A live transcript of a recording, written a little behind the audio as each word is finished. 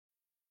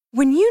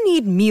When you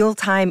need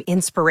mealtime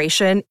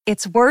inspiration,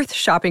 it's worth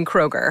shopping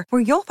Kroger,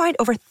 where you'll find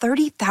over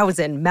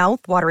 30,000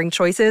 mouth-watering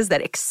choices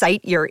that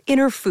excite your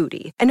inner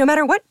foodie. And no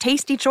matter what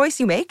tasty choice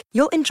you make,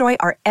 you'll enjoy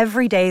our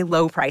everyday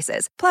low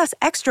prices, plus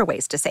extra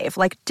ways to save,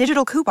 like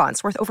digital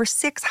coupons worth over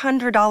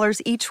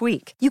 $600 each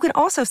week. You can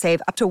also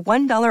save up to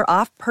 $1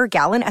 off per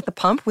gallon at the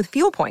pump with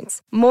fuel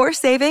points. More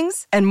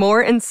savings and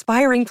more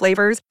inspiring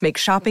flavors make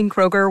shopping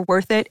Kroger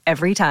worth it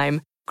every time.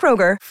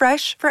 Kroger,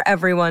 fresh for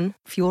everyone.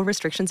 Fuel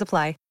restrictions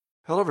apply.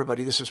 Hello,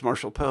 everybody. This is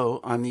Marshall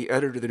Poe. I'm the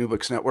editor of the New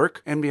Books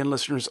Network. NBN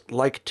listeners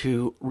like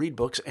to read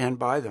books and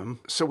buy them.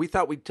 So we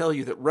thought we'd tell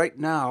you that right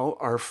now,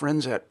 our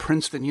friends at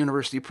Princeton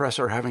University Press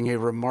are having a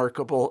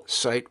remarkable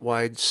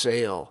site-wide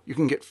sale. You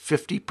can get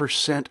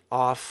 50%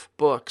 off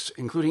books,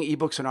 including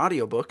ebooks and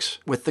audiobooks,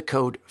 with the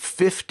code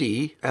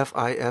 50,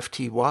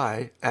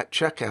 F-I-F-T-Y, at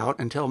checkout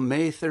until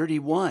May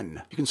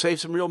 31. You can save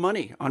some real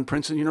money on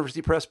Princeton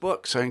University Press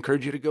books. I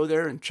encourage you to go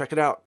there and check it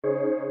out.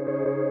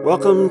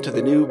 Welcome to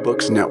the New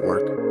Books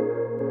Network.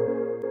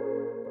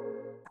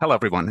 Hello,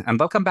 everyone, and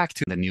welcome back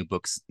to the New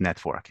Books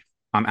Network.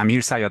 I'm Amir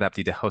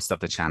Sayadabdi, the host of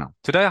the channel.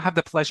 Today, I have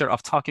the pleasure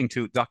of talking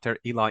to Dr.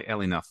 Eli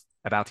Elinoff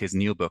about his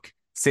new book,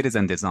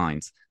 Citizen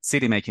Designs,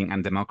 City Making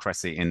and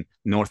Democracy in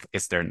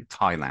Northeastern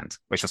Thailand,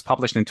 which was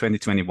published in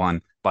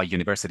 2021 by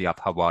University of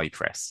Hawaii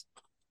Press.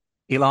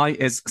 Eli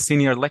is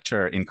Senior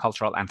Lecturer in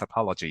Cultural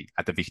Anthropology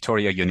at the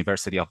Victoria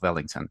University of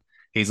Wellington.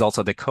 He's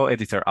also the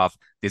co-editor of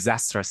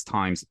Disastrous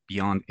Times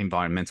Beyond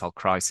Environmental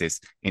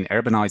Crisis in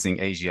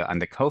Urbanizing Asia and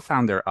the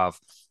co-founder of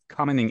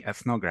Commoning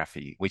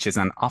Ethnography, which is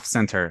an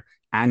off-center,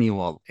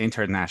 annual,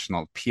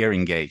 international,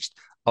 peer-engaged,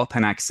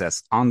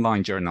 open-access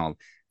online journal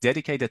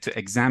dedicated to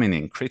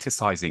examining,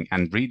 criticizing,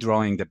 and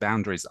redrawing the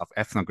boundaries of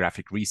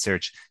ethnographic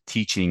research,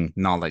 teaching,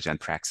 knowledge, and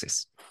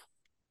praxis.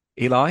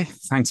 Eli,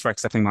 thanks for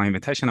accepting my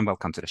invitation and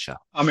welcome to the show.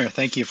 Amir,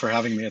 thank you for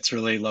having me. It's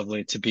really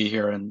lovely to be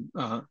here, and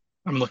I'm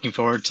looking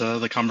forward to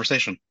the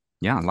conversation.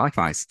 Yeah,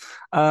 likewise.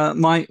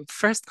 My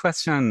first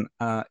question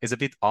is a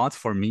bit odd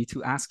for me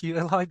to ask you,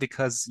 Eli,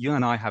 because you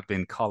and I have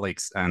been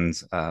colleagues and,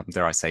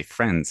 dare I say,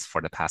 friends for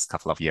the past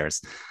couple of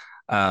years.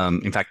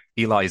 In fact,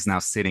 Eli is now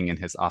sitting in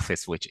his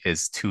office, which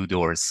is 2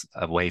 doors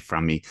away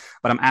from me.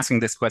 But I'm asking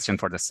this question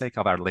for the sake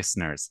of our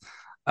listeners.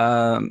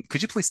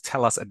 Could you please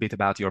tell us a bit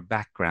about your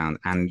background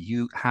and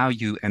how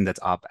you ended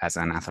up as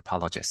an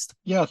anthropologist?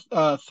 Yeah,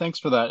 thanks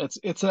for that.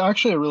 It's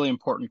actually a really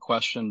important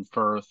question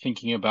for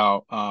thinking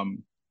about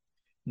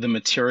the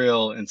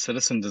material in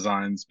citizen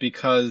designs,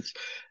 because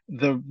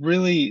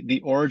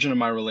the origin of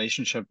my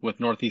relationship with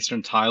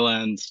Northeastern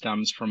Thailand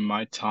stems from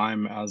my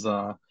time as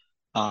an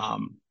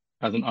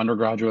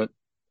undergraduate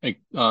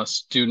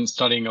student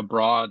studying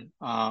abroad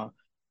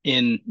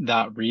in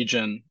that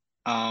region.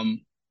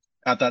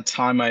 At that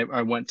time,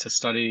 I went to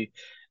study.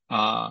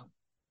 I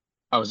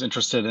was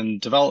interested in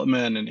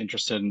development and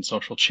interested in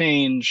social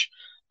change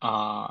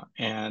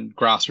and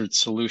grassroots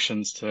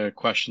solutions to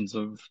questions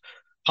of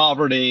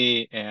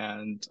poverty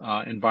and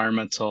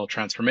environmental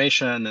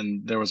transformation.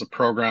 And there was a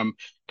program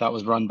that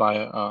was run by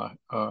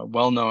a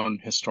well-known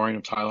historian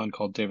of Thailand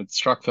called David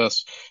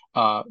Struckfus,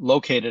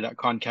 located at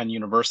Khon Kaen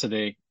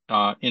University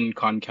in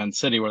Khon Kaen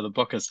City, where the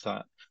book is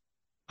set.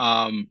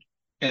 And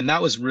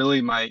that was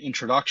really my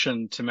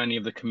introduction to many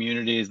of the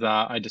communities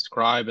that I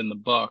describe in the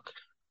book.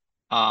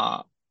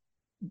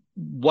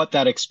 What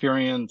that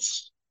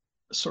experience,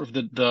 sort of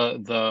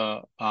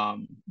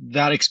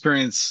that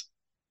experience,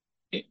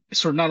 it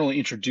sort of not only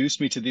introduced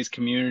me to these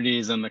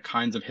communities and the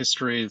kinds of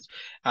histories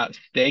at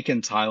stake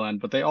in Thailand,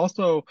 but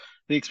the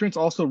experience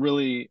also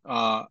really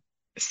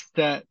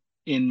set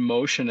in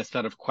motion a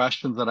set of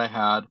questions that I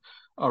had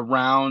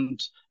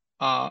around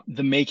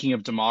the making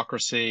of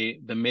democracy,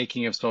 the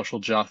making of social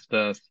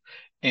justice,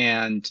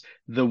 and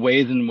the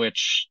ways in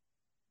which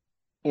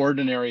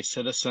ordinary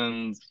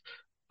citizens,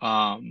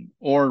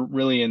 or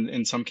really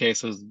in some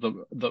cases,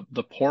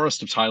 the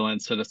poorest of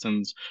Thailand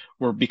citizens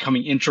were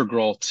becoming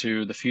integral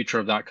to the future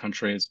of that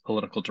country's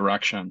political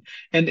direction.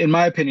 And in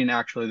my opinion,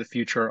 actually, the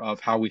future of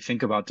how we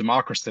think about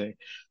democracy.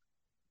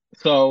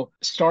 So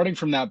starting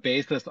from that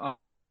basis,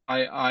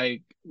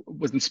 I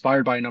was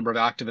inspired by a number of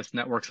activist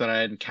networks that I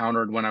had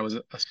encountered when I was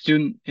a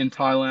student in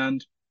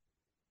Thailand,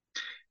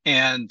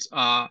 and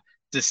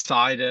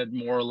decided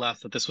more or less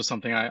that this was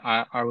something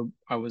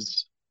I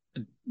was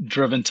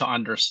driven to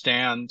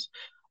understand.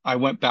 I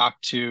went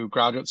back to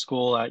graduate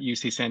school at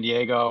UC San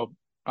Diego,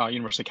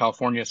 University of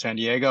California, San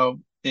Diego,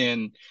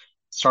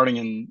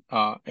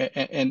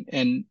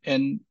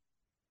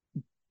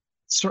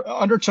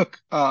 undertook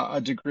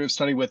a degree of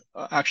study with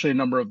actually a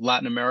number of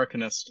Latin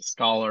Americanist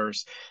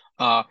scholars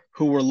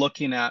who were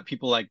looking at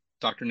people like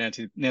Dr.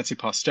 Nancy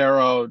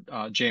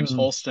Postero, James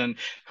Holston,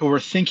 who were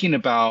thinking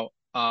about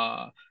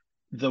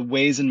the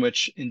ways in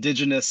which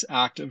indigenous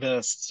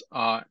activists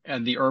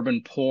and the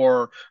urban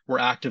poor were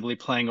actively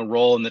playing a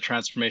role in the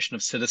transformation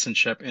of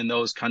citizenship in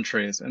those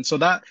countries. And so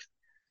that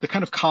the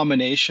kind of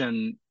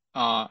combination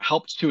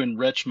helped to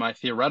enrich my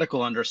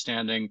theoretical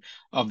understanding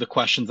of the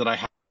questions that I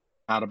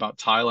had about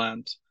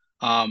Thailand.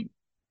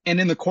 And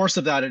in the course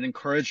of that, it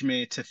encouraged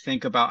me to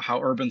think about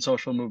how urban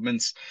social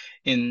movements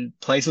in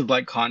places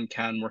like Khon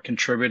Kaen were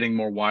contributing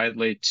more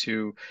widely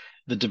to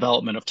the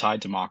development of Thai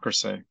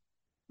democracy.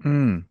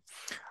 Mm.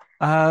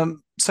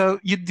 So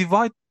you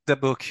divide the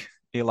book,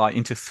 Eli,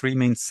 into three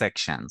main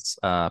sections,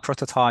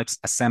 prototypes,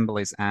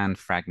 assemblies, and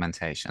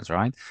fragmentations,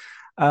 right?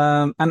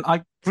 And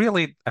I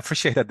really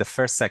appreciated the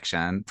first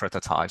section,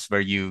 prototypes, where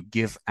you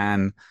give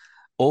an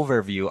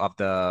overview of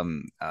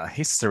the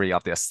history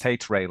of the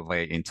state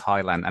railway in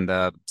Thailand and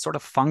the sort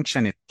of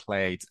function it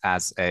played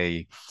as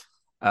a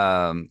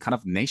kind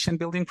of nation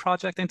building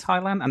project in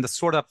Thailand and the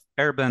sort of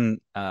urban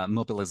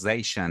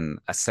mobilization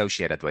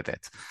associated with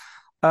it.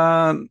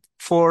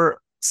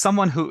 For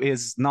someone who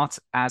is not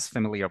as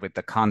familiar with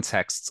the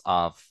context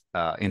of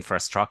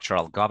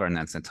infrastructural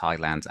governance in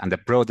Thailand and the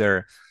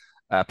broader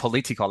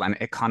political and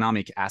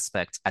economic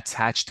aspect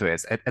attached to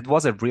it, it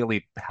was a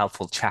really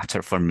helpful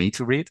chapter for me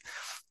to read.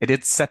 It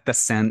did set the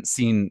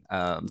scene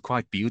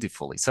quite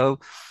beautifully. So,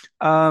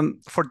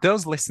 for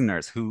those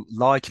listeners who,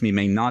 like me,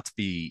 may not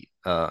be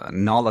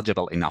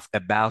knowledgeable enough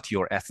about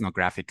your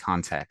ethnographic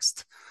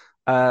context,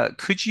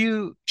 could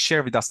you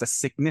share with us the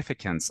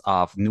significance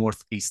of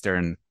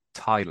Northeastern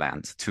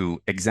Thailand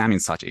to examine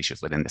such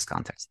issues within this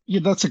context?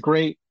 Yeah, that's a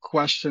great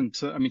question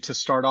to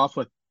start off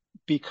with,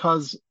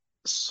 because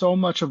so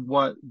much of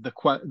what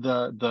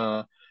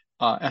the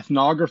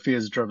ethnography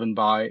is driven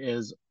by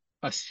is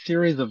a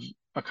series of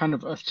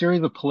a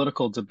series of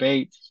political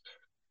debates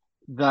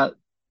that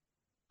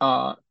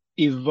uh,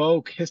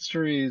 evoke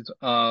histories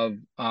of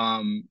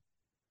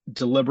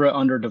deliberate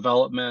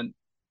underdevelopment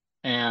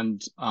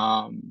and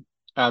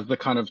as the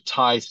kind of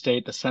Thai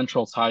state, the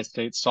central Thai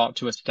state, sought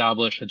to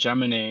establish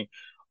hegemony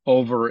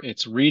over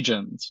its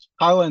regions.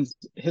 Thailand's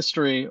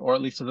history, or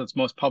at least as it's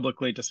most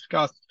publicly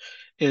discussed,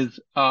 is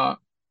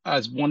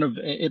as one of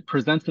it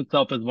presents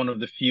itself as one of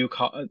the few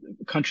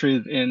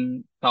countries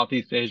in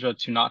Southeast Asia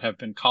to not have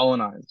been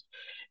colonized.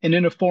 And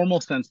in a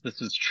formal sense,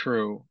 this is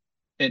true.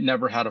 It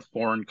never had a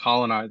foreign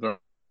colonizer.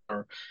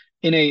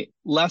 In a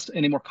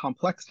more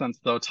complex sense,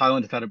 though,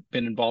 Thailand has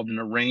been involved in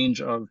a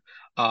range of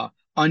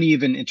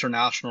uneven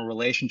international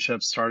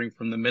relationships starting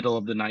from the middle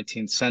of the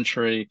 19th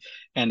century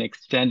and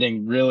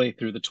extending really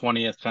through the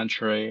 20th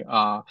century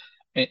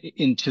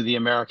into the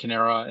American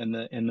era in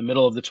the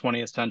middle of the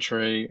 20th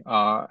century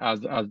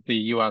as the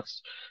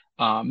U.S.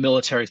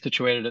 Military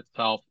situated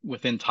itself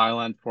within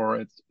Thailand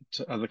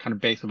as a kind of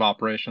base of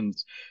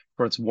operations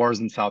for its wars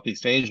in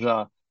Southeast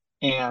Asia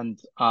and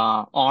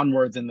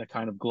onwards in the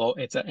kind of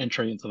its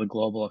entry into the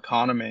global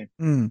economy.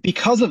 Mm.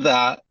 Because of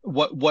that,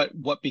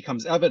 what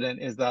becomes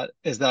evident is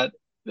that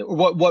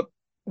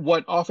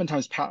what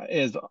oftentimes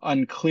is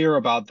unclear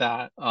about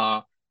that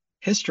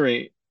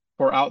history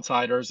for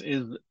outsiders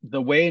is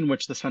the way in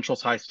which the Central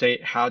Thai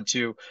state had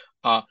to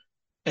uh,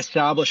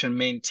 establish and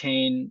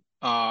maintain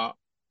a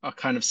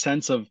kind of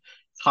sense of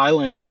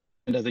Thailand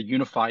as a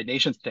unified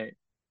nation state.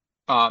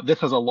 This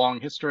has a long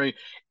history,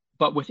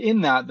 but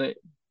within that, the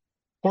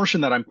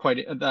portion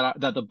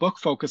that the book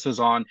focuses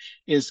on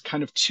is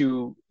kind of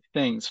two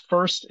things.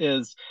 First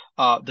is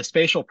the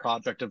spatial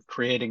project of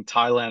creating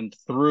Thailand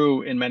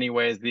through, in many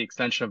ways, the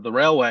extension of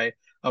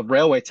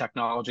railway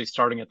technology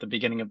starting at the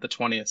beginning of the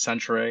 20th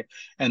century,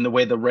 and the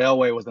way the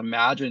railway was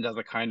imagined as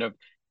a kind of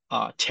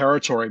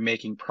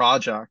territory-making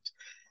project.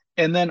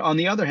 And then on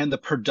the other hand, the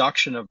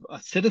production of a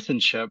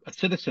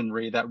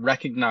citizenry that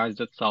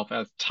recognized itself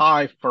as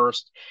Thai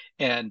first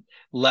and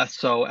less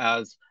so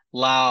as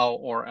Lao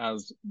or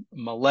as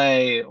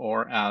Malay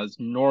or as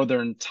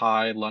Northern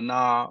Thai,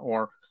 Lana,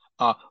 or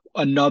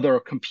another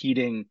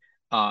competing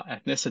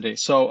ethnicity.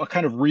 So a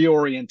kind of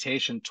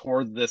reorientation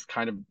towards this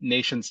kind of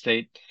nation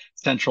state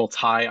central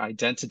Thai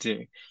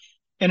identity.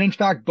 And in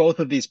fact, both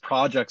of these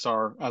projects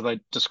are, as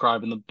I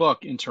describe in the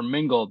book,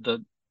 intermingled.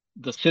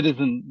 The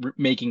citizen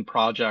making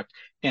project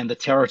and the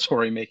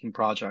territory making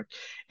project.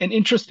 And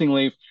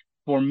interestingly,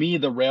 for me,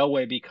 the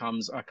railway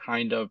becomes a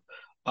kind of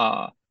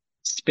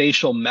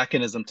spatial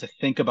mechanism to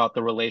think about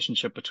the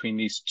relationship between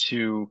these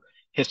two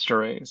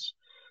histories.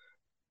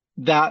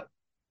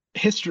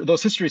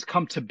 Those histories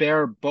come to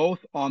bear both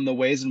on the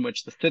ways in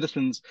which the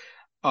citizens,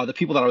 the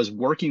people that I was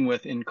working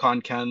with in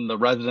Khon Kaen, the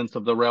residents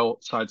of the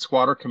railside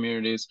squatter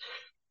communities,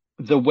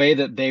 the way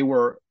that they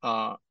were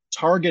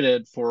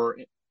targeted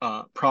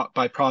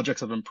by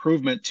projects of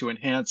improvement to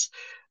enhance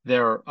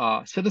their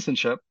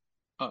citizenship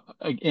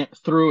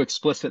through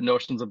explicit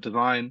notions of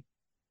design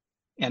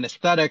and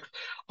aesthetics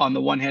on the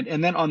one hand,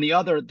 and then on the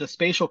other, the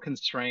spatial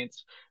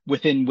constraints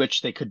within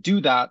which they could do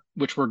that,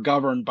 which were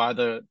governed by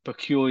the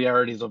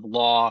peculiarities of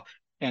law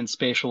and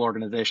spatial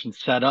organization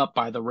set up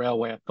by the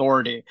railway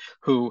authority,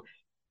 who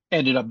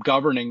ended up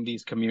governing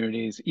these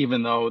communities,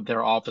 even though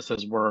their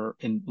offices were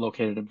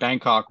located in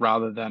Bangkok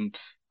rather than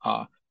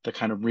the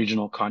kind of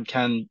regional Khon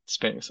Kaen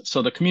space.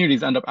 So the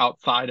communities end up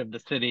outside of the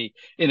city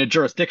in a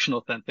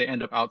jurisdictional sense. They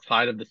end up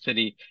outside of the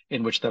city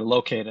in which they're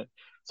located.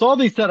 So all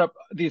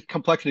these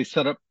complexities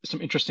set up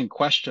some interesting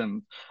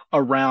questions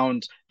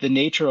around the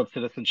nature of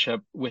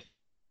citizenship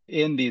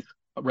within these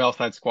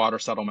railside squatter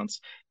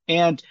settlements,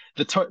 and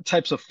the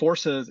types of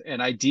forces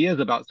and ideas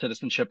about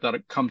citizenship that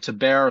come to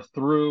bear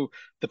through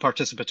the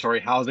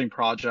participatory housing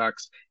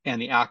projects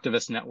and the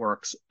activist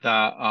networks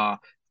that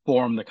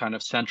form the kind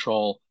of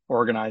central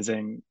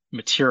organizing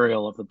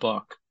material of the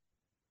book.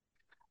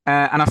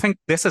 And I think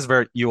this is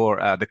where your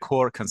the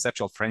core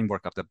conceptual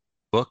framework of the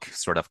book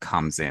sort of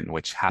comes in,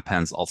 which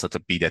happens also to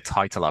be the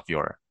title of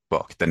your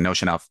book, the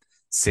notion of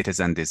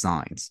citizen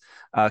designs.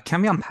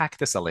 Can we unpack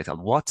this a little?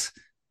 What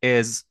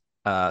is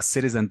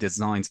citizen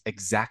designs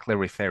exactly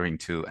referring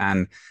to,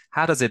 and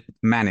how does it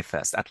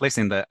manifest, at least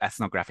in the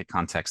ethnographic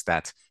context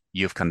that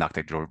you've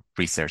conducted your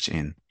research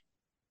in?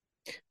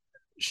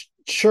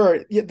 Sure.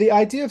 The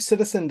idea of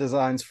citizen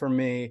designs for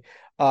me,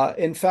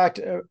 in fact,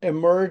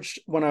 emerged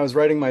when I was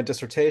writing my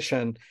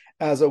dissertation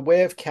as a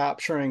way of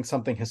capturing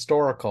something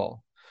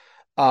historical.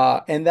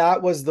 And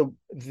that was the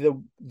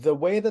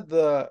way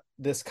that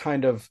this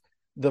kind of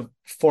the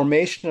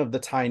formation of the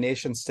Thai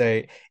nation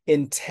state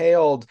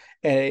entailed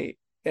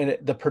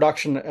the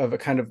production of a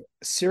kind of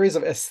series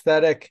of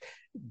aesthetic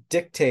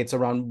dictates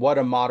around what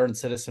a modern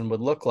citizen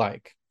would look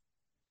like.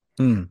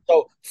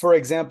 So, for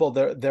example,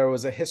 there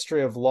was a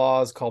history of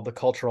laws called the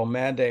cultural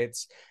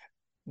mandates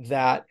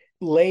that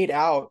laid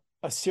out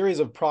a series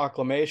of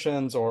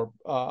proclamations or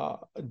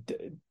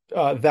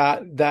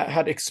that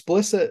had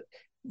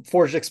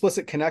forged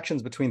explicit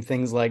connections between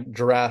things like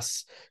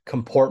dress,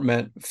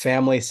 comportment,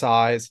 family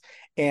size,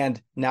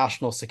 and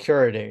national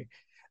security.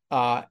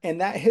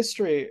 And that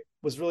history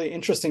was really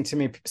interesting to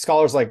me.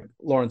 Scholars like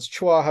Lawrence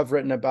Chua have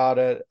written about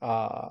it.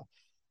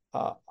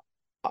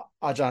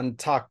 Ajahn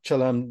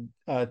Takchalam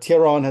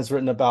Tiron has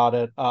written about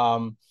it.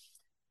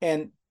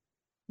 And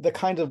the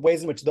kind of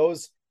ways in which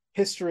those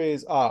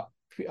histories,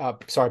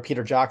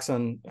 Peter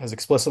Jackson has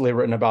explicitly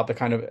written about the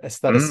kind of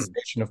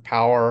aestheticization of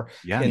power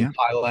in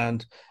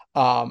Thailand.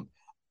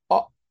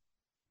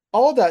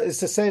 All of that is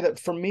to say that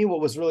for me, what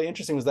was really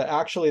interesting was that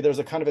actually there's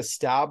a kind of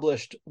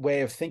established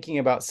way of thinking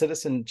about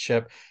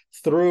citizenship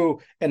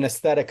through an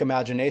aesthetic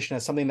imagination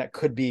as something that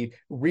could be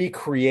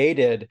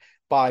recreated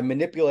by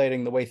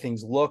manipulating the way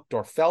things looked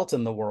or felt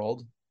in the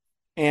world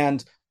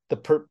and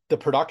the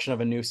production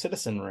of a new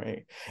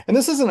citizenry. And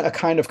this isn't a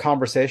kind of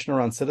conversation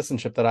around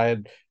citizenship that I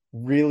had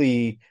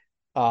really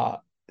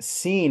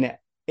seen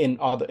in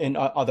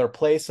other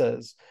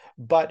places.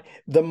 But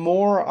the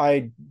more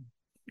I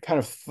kind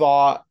of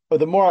thought, or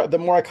the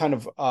more I kind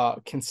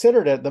of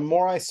considered it, the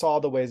more I saw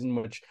the ways in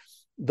which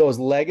those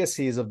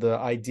legacies of the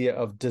idea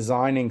of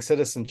designing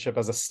citizenship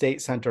as a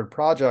state-centered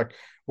project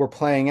were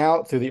playing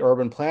out through the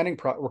urban planning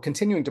were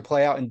continuing to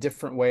play out in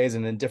different ways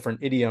and in different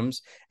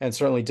idioms and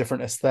certainly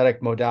different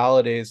aesthetic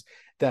modalities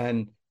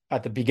than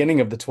at the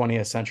beginning of the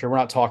 20th century. We're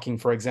not talking,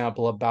 for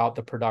example, about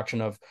the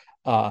production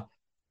of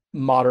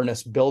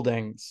modernist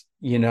buildings,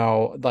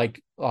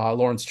 like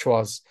Lawrence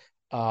Chua's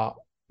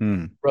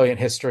brilliant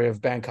history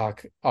of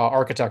Bangkok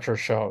architecture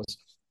shows.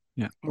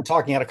 Yeah. We're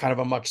talking at a kind of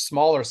a much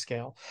smaller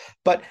scale.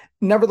 But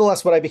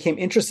nevertheless, what I became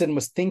interested in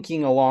was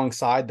thinking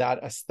alongside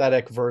that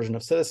aesthetic version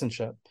of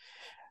citizenship.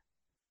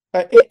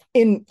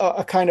 In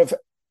a kind of,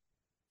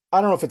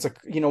 I don't know if it's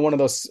one of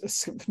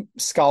those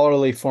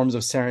scholarly forms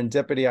of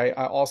serendipity.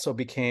 I also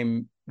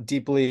became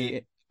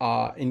deeply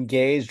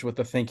engaged with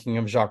the thinking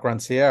of Jacques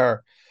Rancière,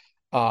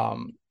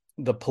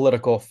 the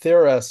political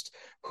theorist,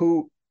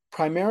 who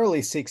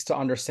primarily seeks to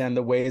understand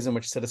the ways in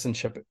which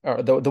citizenship,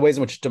 or the ways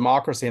in which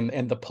democracy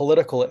and the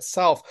political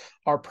itself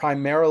are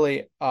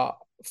primarily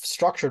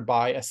structured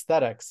by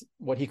aesthetics,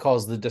 what he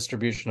calls the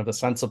distribution of the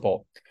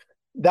sensible.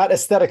 That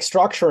aesthetic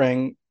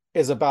structuring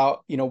is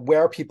about,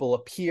 where people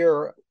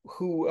appear,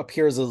 who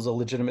appears as a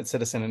legitimate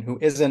citizen and who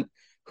isn't,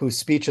 whose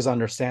speech is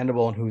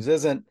understandable and whose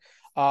isn't.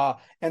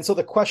 And so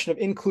the question of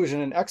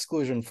inclusion and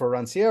exclusion for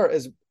Rancière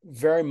is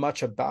very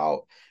much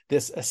about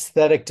this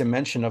aesthetic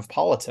dimension of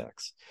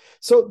politics.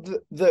 So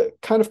the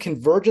kind of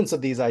convergence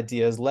of these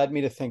ideas led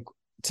me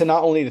to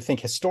not only to think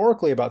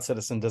historically about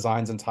citizen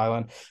designs in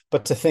Thailand,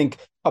 but to think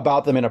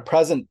about them in a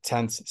present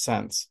tense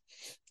sense.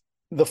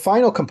 The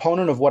final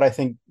component of what I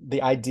think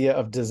the idea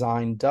of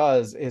design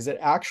does is it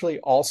actually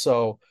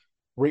also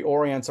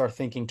reorients our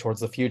thinking towards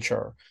the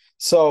future.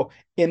 So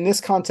in this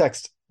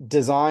context,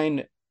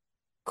 design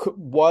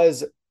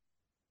was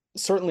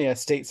certainly a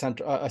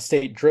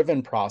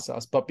state-driven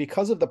process, but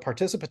because of the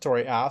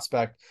participatory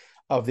aspect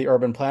of the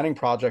urban planning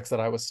projects that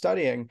I was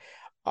studying,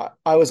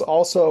 I was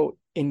also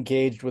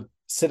engaged with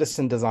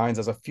citizen designs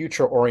as a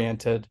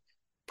future-oriented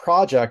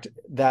project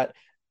that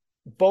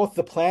both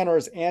the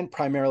planners and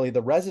primarily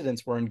the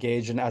residents were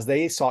engaged in as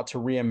they sought to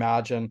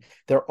reimagine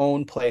their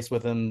own place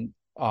within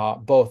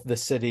both the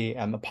city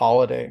and the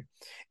polity.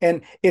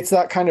 And it's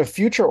that kind of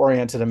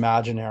future-oriented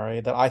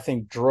imaginary that I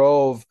think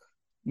drove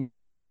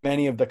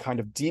many of the kind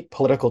of deep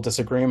political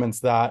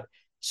disagreements that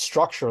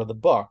structure the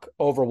book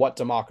over what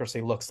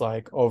democracy looks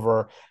like,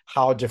 over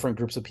how different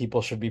groups of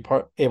people should be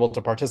able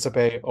to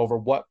participate, over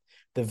what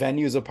the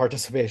venues of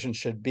participation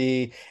should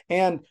be,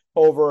 and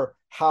over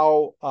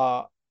how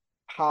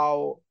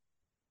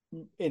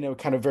in a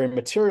kind of very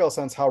material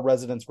sense, how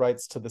residents'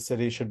 rights to the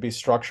city should be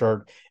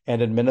structured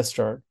and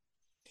administered.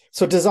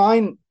 So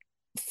design,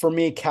 for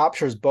me,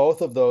 captures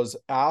both of those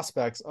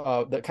aspects.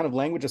 The kind of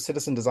language of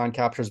citizen design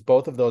captures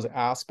both of those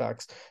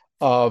aspects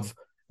of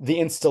the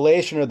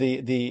installation or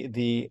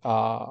the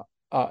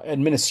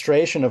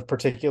administration of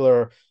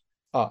particular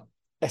uh,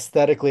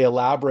 aesthetically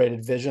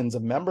elaborated visions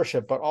of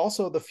membership, but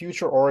also the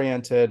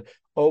future-oriented,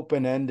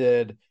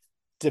 open-ended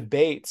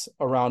debates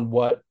around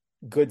what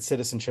good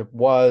citizenship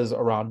was,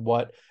 around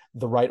what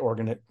the right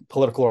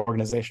political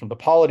organization of the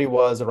polity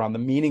was, around the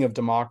meaning of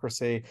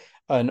democracy,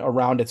 and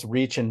around its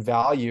reach and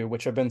value,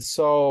 which have been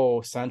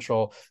so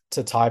central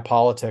to Thai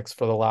politics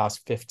for the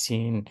last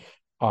 15,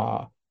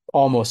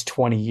 almost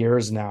 20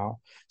 years now.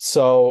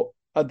 So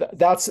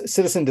that's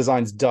Citizen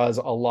Designs does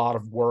a lot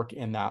of work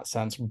in that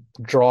sense,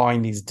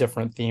 drawing these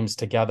different themes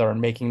together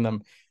and making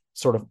them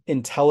sort of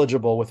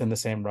intelligible within the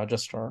same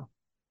register.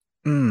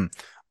 Mm.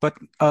 But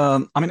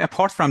I mean,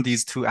 apart from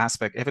these two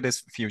aspects, if it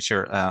is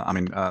future,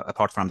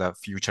 apart from the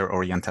future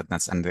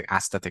orientedness and the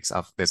aesthetics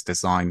of this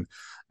design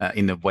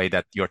in the way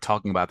that you're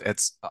talking about,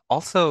 it's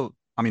also,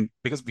 I mean,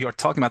 because we are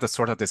talking about the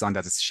sort of design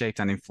that is shaped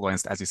and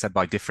influenced, as you said,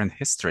 by different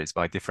histories,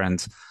 by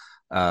different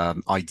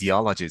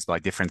ideologies, by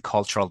different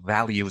cultural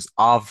values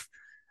of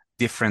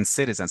different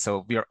citizens.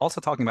 So we are also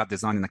talking about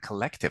design in a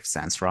collective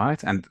sense,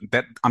 right? And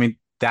that, I mean,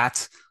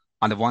 that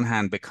on the one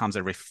hand becomes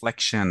a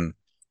reflection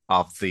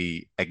of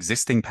the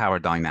existing power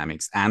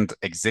dynamics and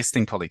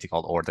existing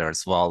political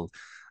orders, while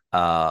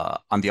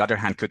on the other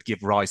hand could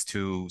give rise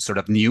to sort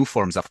of new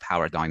forms of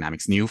power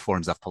dynamics, new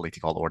forms of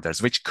political orders,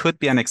 which could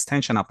be an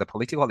extension of the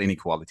political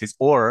inequalities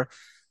or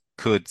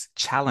could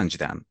challenge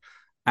them.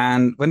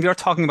 And when we are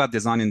talking about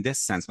design in this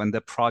sense, when the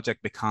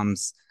project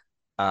becomes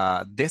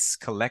this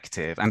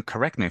collective, and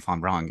correct me if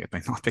I'm wrong, it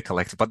may not be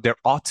collective, but there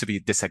ought to be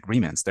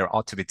disagreements, there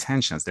ought to be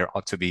tensions, there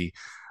ought to be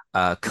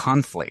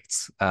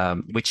conflicts,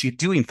 which you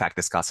do in fact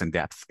discuss in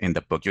depth in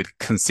the book. You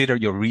consider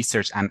your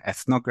research an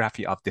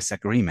ethnography of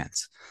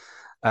disagreements.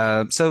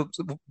 So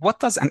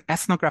what does an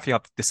ethnography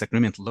of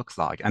disagreement look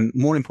like? And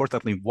more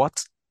importantly,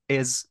 what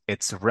is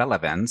its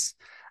relevance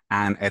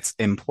and its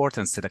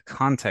importance to the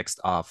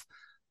context of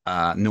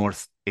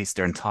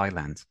Northeastern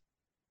Thailand?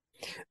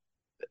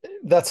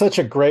 That's such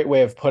a great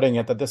way of putting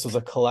it, that this was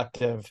a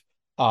collective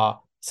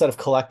set of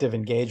collective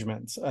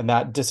engagements, and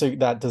that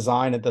that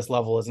design at this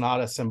level is not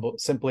a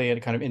simply a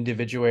kind of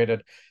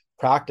individuated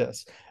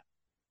practice.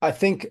 I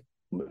think,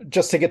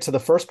 just to get to the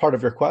first part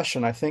of your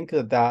question, I think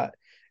that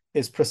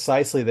is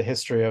precisely the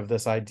history of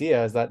this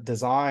idea, is that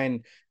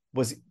design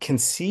was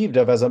conceived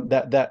of as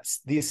that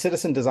these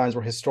citizen designs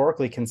were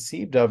historically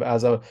conceived of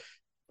as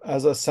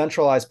a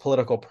centralized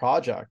political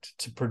project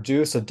to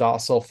produce a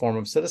docile form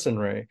of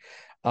citizenry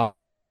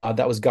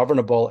that was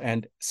governable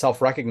and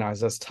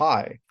self-recognized as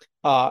Thai.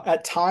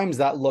 At times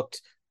that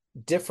looked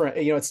different.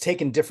 It's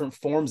taken different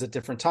forms at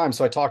different times.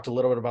 So I talked a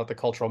little bit about the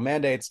cultural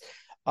mandates,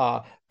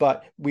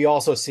 but we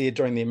also see it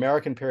during the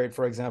American period,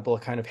 for example, a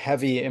kind of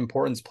heavy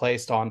importance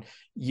placed on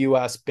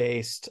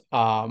US-based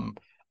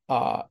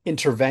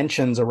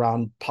interventions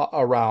around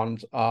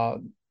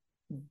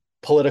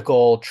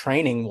political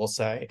training, we'll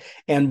say,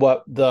 and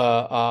what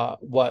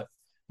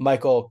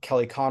Michael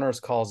Kelly Connors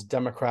calls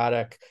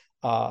democratic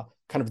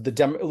kind of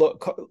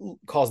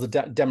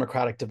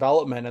democratic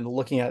development, and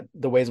looking at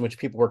the ways in which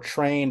people were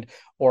trained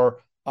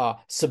or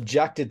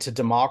subjected to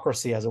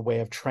democracy as a way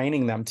of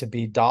training them to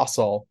be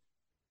docile.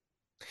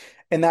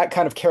 And that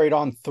kind of carried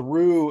on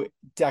through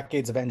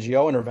decades of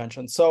NGO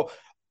intervention. So,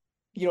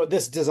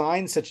 this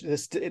design,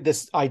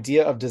 this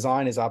idea of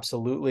design is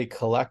absolutely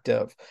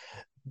collective.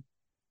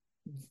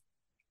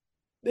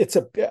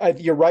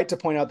 You're right to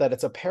point out that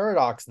it's a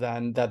paradox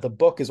then that the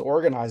book is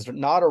organized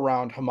not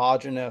around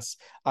homogenous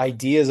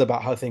ideas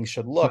about how things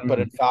should look, but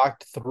in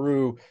fact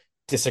through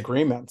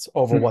disagreements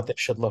over what they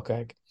should look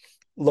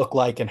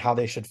like and how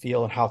they should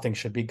feel and how things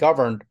should be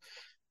governed.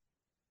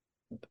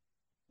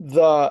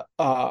 The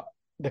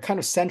kind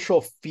of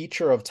central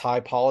feature of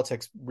Thai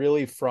politics,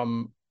 really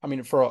for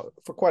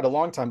quite a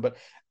long time, but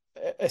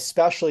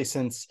especially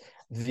since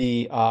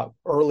the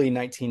early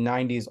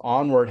 1990s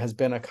onward, has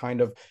been a kind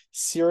of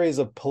series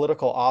of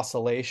political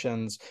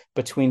oscillations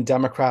between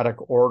democratic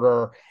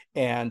order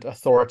and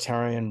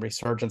authoritarian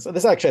resurgence.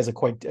 This actually has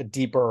quite a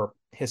deeper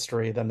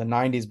history than the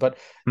 90s, but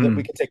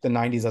we can take the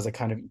 90s as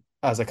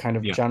a kind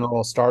of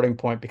general starting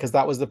point, because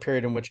that was the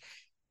period in which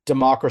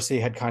democracy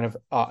had kind of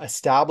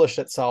established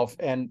itself.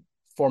 And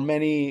for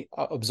many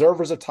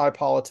observers of Thai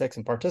politics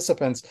and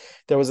participants,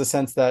 there was a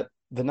sense that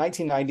the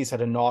 1990s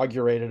had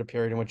inaugurated a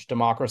period in which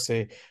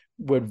democracy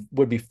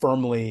would be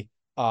firmly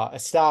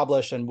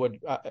established and would,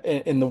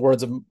 in the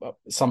words of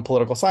some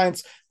political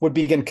science, would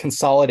begin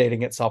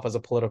consolidating itself as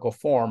a political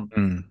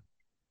form.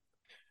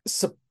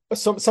 So,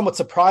 somewhat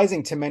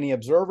surprising to many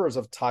observers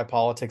of Thai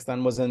politics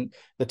then was in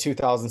the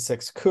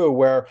 2006 coup,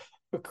 where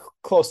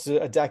close to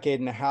a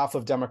decade and a half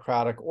of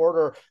democratic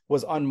order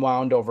was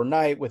unwound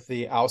overnight with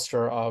the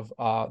ouster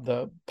of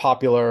the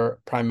popular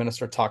Prime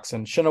Minister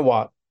Thaksin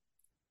Shinawatra.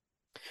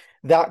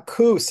 That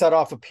coup set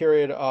off a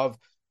period of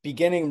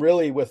beginning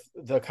really with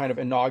the kind of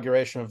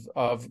inauguration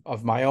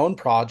of my own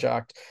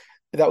project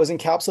that was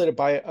encapsulated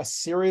by a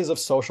series of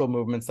social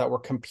movements that were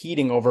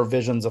competing over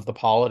visions of the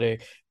polity.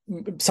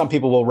 Some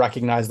people will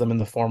recognize them in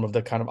the form of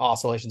the kind of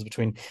oscillations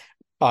between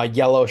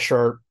yellow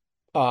shirt,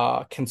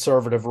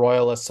 conservative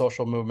royalist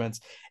social movements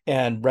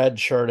and red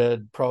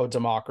shirted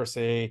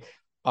pro-democracy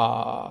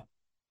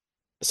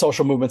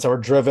social movements that were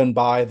driven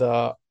by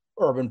the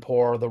urban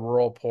poor, the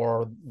rural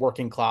poor,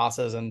 working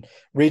classes, and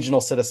regional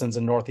citizens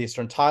in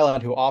northeastern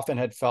Thailand who often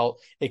had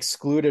felt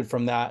excluded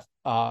from that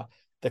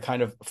the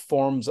kind of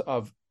forms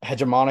of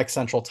hegemonic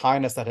central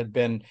Thai-ness that had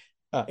been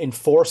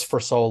enforced for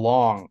so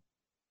long.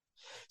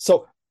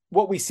 So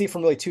what we see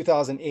from really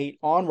 2008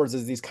 onwards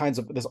is these kinds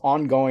of this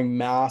ongoing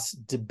mass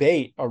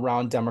debate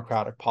around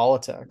democratic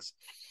politics.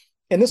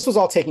 And this was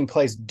all taking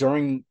place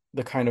during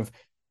the kind of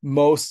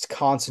most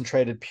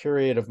concentrated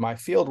period of my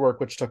fieldwork,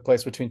 which took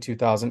place between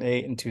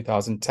 2008 and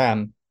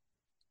 2010.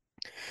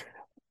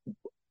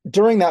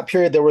 During that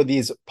period, there were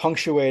these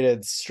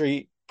punctuated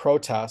street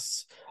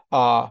protests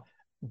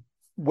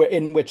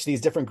in which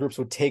these different groups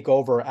would take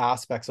over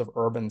aspects of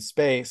urban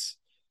space.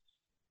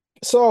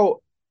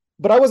 So,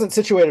 but I wasn't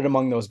situated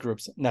among those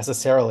groups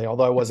necessarily,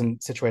 although I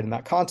wasn't situated in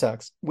that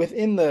context.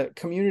 Within the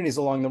communities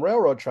along the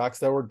railroad tracks,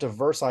 there were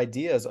diverse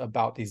ideas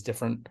about these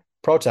different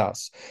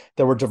protests.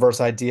 There were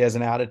diverse ideas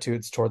and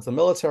attitudes towards the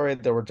military.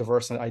 There were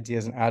diverse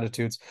ideas and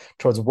attitudes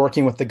towards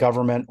working with the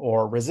government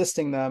or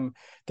resisting them.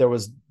 There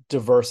was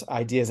diverse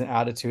ideas and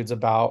attitudes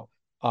about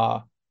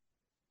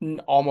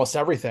almost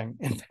everything,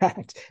 in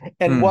fact.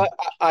 And what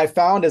I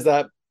found is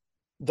that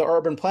the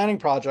urban planning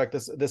project,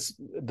 this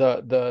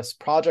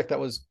project that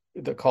was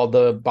called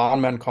the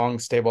Ban Man Kong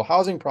Stable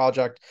Housing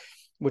Project,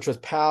 which was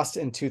passed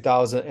in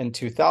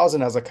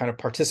 2000 as a kind of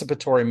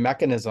participatory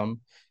mechanism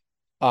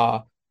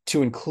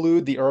to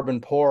include the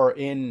urban poor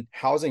in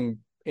housing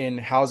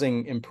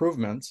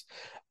improvements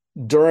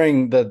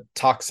during the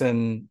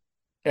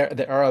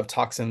era of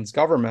Thaksin's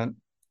government,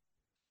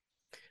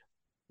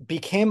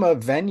 became a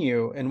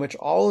venue in which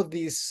all of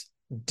these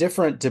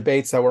different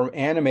debates that were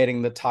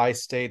animating the Thai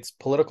state's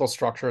political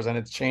structures and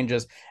its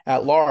changes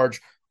at large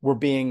were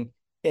being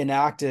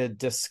enacted,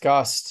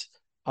 discussed,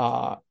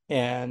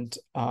 and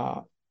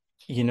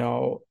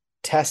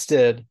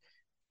tested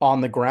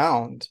on the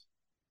ground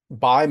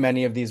by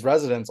many of these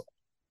residents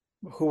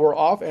who were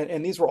often,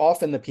 and these were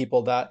often the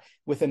people that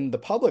within the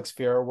public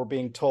sphere were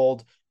being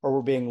told or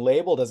were being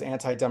labeled as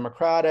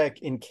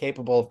anti-democratic,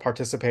 incapable of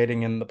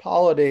participating in the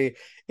polity,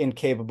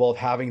 incapable of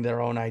having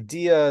their own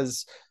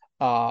ideas,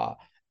 not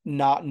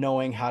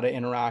knowing how to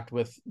interact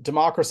with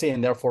democracy,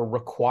 and therefore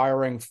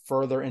requiring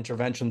further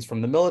interventions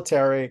from the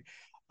military.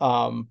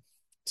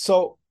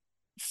 So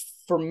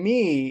for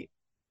me,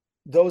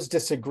 those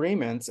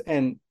disagreements,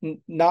 and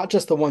not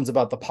just the ones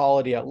about the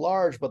polity at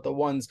large, but the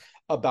ones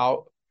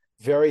about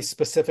very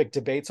specific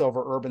debates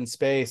over urban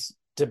space,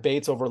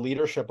 debates over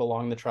leadership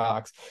along the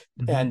tracks,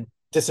 and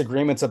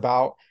disagreements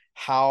about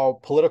how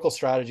political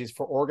strategies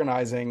for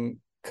organizing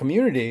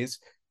communities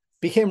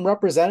became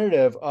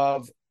representative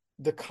of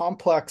the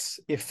complex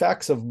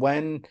effects of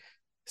when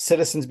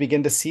citizens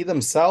begin to see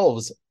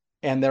themselves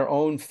and their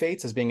own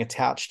fates as being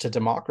attached to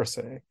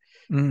democracy.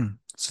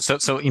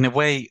 So in a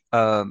way,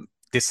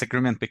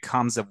 disagreement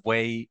becomes a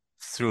way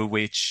through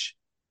which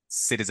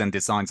citizen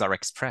designs are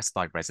expressed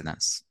by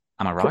residents.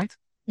 Am I right?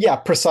 Yeah,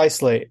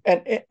 precisely.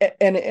 And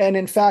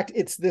in fact,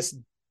 it's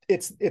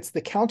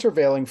the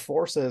countervailing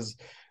forces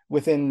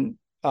within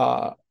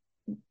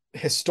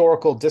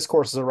historical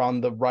discourses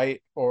around the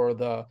right, or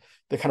the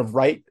kind of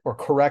right or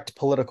correct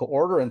political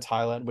order in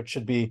Thailand, which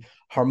should be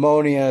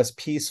harmonious,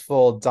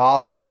 peaceful,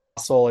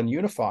 docile, and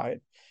unified,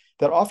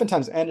 that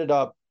oftentimes ended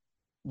up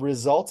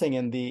resulting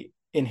in the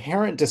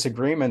inherent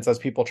disagreements as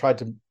people tried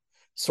to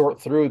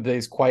sort through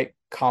these quite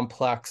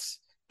complex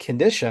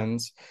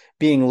conditions,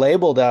 being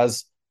labeled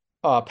as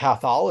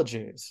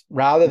pathologies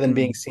rather than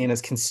being seen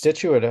as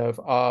constitutive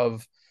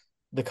of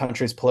the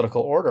country's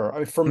political order. I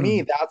mean, for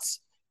me, that's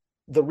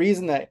the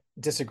reason that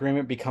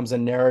disagreement becomes a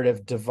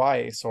narrative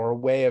device or a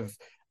way of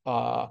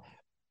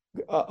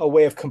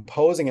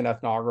composing an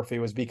ethnography,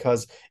 was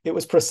because it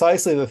was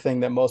precisely the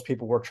thing that most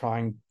people were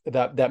trying,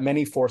 that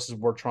many forces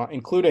were trying,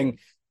 including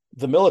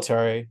the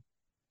military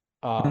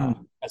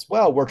as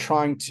well, were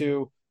trying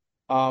to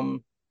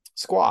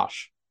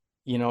squash.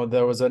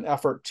 There was an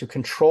effort to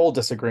control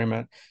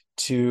disagreement,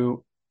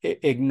 to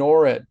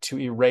ignore it, to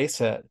erase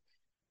it.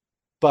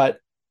 But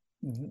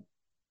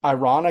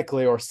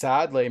ironically, or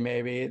sadly,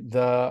 maybe,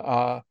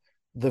 the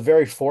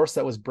very force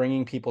that was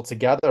bringing people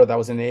together, that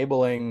was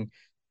enabling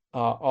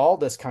all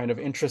this kind of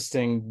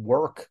interesting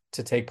work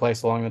to take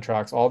place along the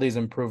tracks, all these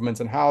improvements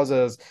in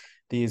houses,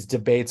 these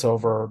debates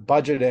over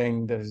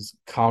budgeting, these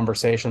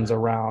conversations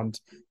around,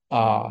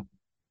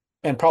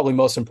 and probably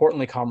most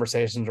importantly,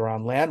 conversations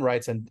around land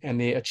rights and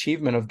the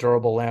achievement of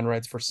durable land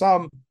rights for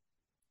some,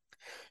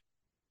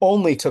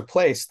 only took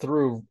place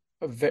through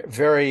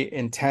very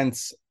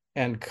intense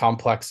and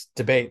complex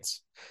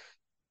debates.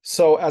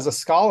 So as a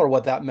scholar,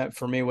 what that meant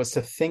for me was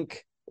to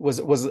think,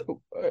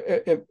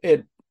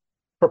 it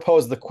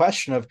propose the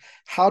question of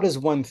how does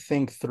one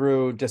think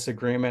through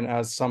disagreement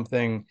as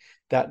something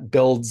that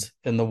builds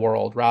in the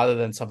world rather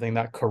than something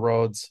that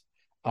corrodes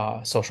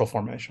social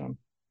formation.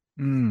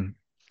 Mm.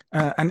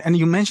 And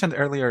you mentioned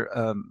earlier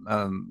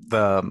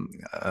the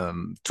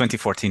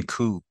 2014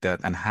 coup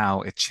and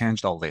how it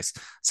changed all this.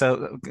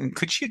 So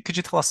could you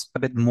tell us a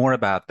bit more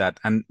about that?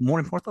 And more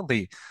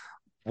importantly,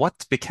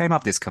 what became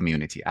of this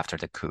community after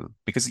the coup?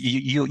 Because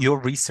your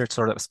research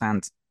sort of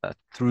spans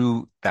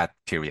through that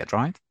period,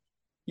 right?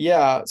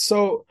 Yeah.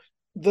 So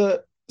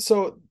the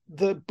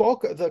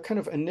bulk, the kind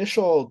of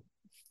initial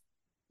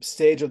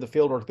stage of the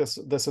fieldwork,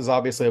 this is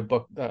obviously a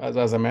book,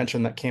 as I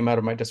mentioned, that came out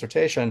of my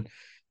dissertation,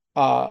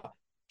 uh,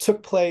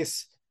 took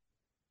place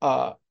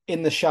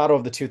in the shadow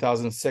of the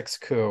 2006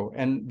 coup.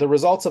 And the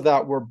results of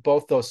that were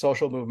both those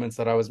social movements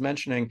that I was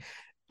mentioning,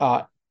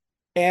 uh,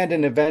 and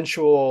an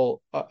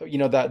eventual,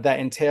 that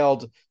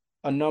entailed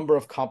a number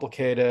of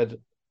complicated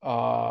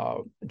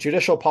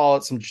judicial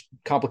politics, some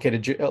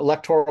complicated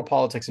electoral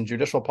politics and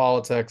judicial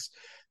politics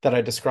that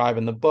I describe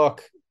in the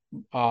book.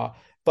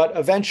 But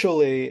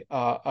eventually,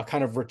 a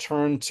kind of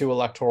return to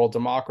electoral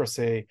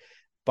democracy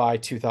by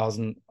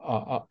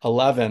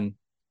 2011.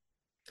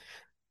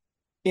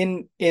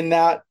 In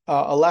that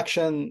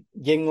election,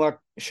 Yingluck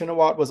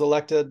Shinawatra was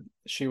elected.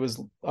 She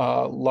was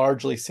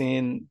largely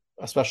seen,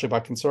 especially by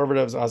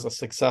conservatives, as a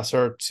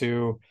successor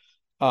to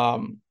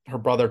her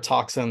brother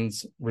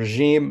Thaksin's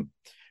regime.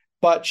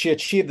 But she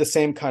achieved the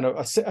same kind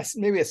of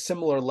maybe a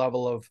similar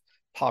level of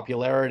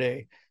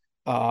popularity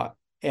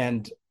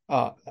and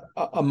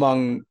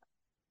among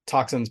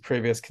Thaksin's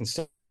previous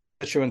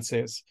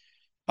constituencies.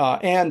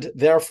 And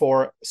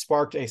therefore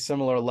sparked a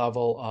similar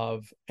level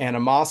of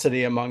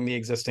animosity among the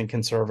existing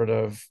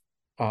conservative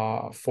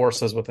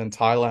forces within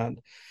Thailand.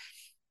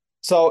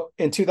 So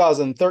in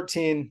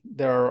 2013,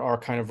 there are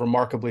kind of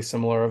remarkably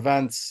similar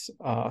events,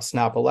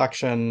 snap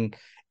election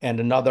and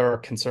another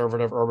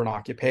conservative urban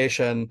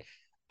occupation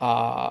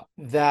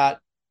that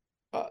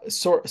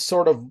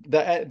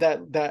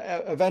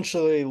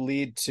eventually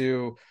lead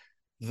to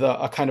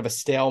a kind of a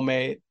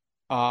stalemate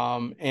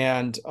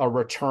and a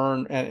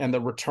return and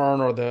the return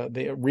or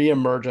the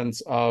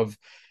reemergence of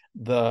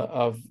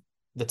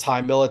the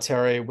Thai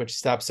military, which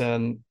steps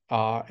in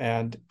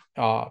and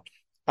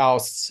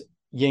ousts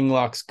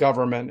Yingluck's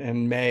government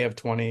in May of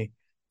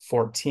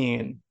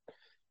 2014.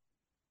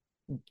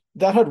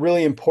 That had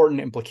really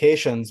important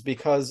implications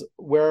because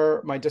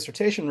where my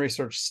dissertation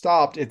research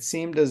stopped, it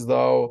seemed as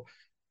though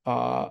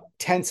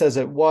tense as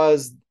it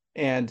was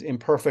and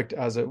imperfect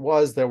as it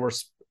was, there were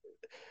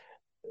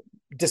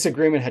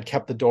disagreement had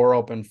kept the door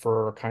open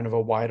for kind of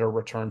a wider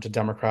return to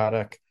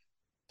democratic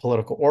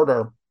political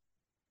order.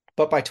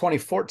 But by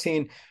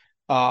 2014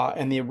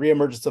 and the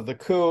reemergence of the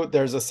coup,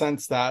 there's a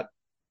sense that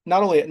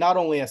not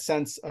only a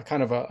sense, a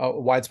kind of a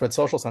widespread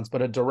social sense,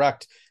 but a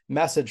direct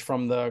message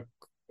from the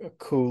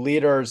coup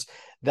leaders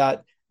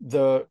that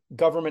the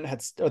government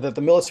that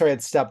the military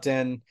had stepped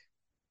in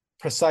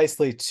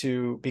precisely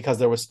because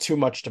there was too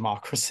much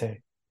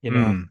democracy,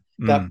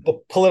 that the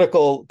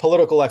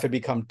political life had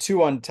become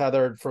too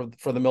untethered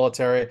for the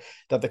military,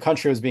 that the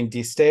country was being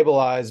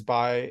destabilized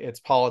by its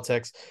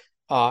politics,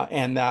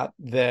 and that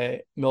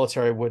the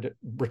military would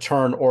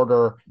return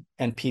order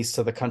and peace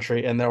to the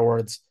country, in their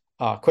words,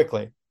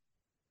 quickly.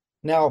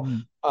 Now,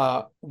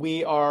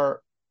 we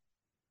are,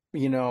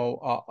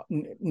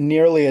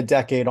 nearly a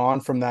decade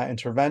on from that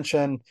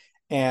intervention,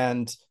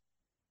 and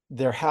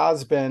there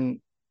has been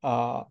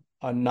a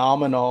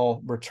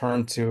nominal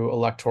return to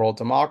electoral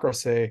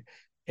democracy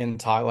in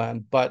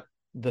Thailand, but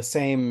the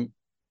same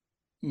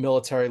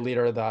military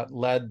leader that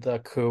led the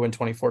coup in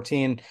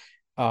 2014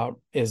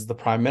 is the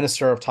Prime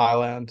Minister of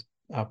Thailand,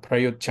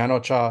 Prayut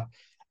Chan-o-cha,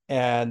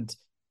 and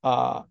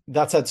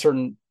that's had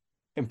certain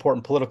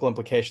important political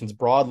implications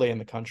broadly in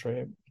the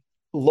country.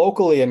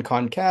 Locally in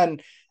Khon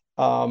Kaen,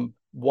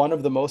 one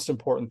of the most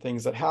important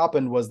things that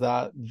happened was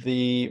that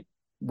the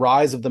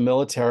rise of the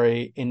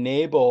military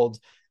enabled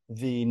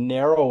the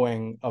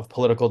narrowing of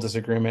political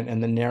disagreement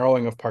and the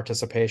narrowing of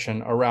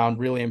participation around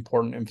really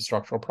important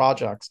infrastructural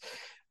projects,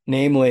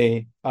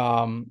 namely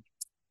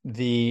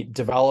the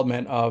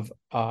development of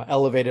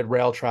elevated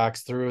rail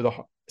tracks through the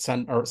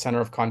center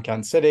of Khon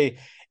Kaen city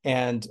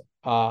and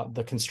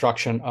the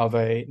construction of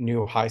a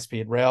new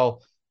high-speed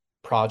rail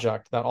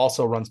project that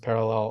also runs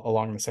parallel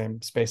along the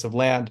same space of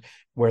land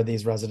where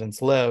these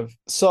residents live.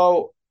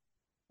 So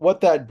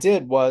what that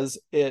did was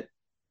it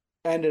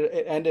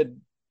ended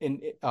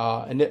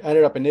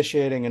up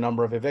initiating a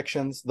number of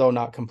evictions, though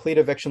not complete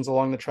evictions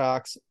along the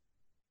tracks,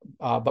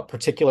 but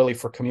particularly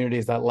for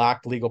communities that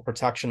lacked legal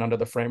protection under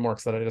the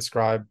frameworks that I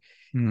describe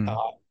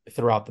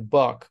throughout the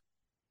book.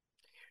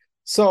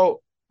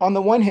 So on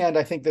the one hand,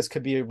 I think this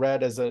could be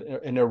read as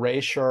an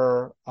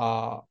erasure,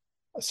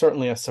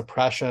 certainly a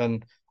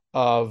suppression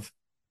of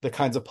the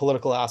kinds of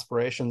political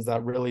aspirations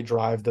that really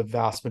drive the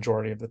vast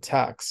majority of the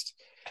text.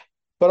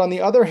 But on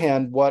the other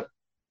hand, what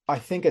I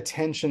think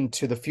attention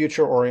to the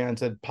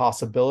future-oriented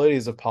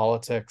possibilities of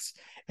politics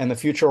and the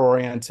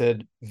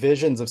future-oriented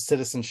visions of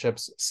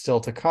citizenships still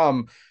to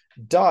come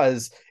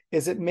does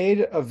is it made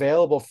it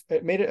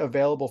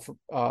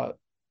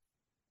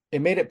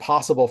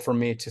possible for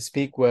me to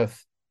speak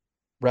with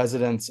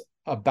residents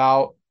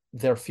about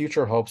their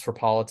future hopes for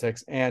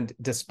politics. And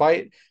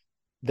despite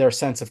their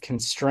sense of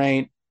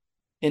constraint,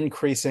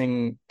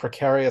 increasing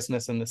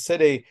precariousness in the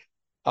city,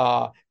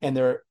 and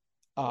their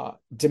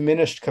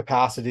diminished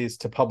capacities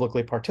to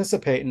publicly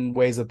participate in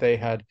ways that they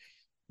had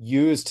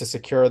used to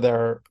secure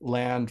their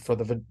land for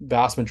the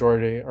vast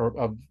majority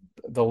of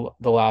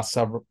the last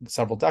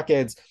several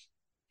decades,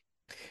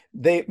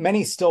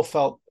 many still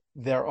felt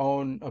their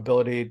own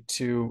ability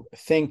to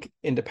think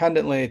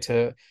independently,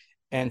 to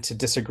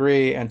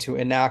disagree, and to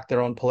enact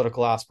their own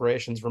political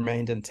aspirations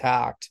remained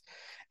intact.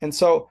 And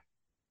so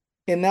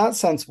in that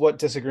sense, what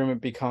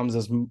disagreement becomes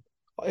is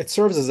it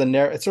serves a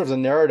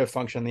narrative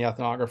function in the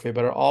ethnography,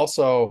 but it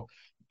also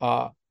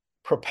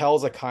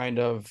propels a kind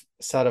of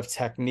set of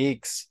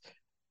techniques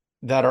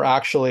that are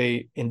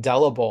actually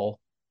indelible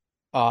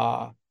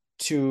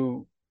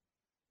to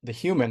the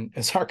human,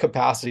 is our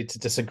capacity to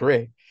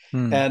disagree.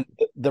 And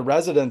the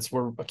residents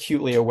were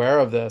acutely aware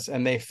of this,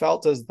 and they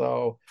felt as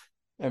though,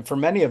 and for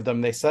many of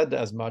them, they said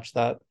as much,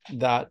 that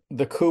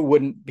the coup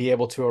wouldn't be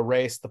able to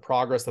erase the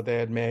progress that they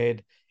had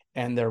made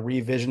and their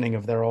revisioning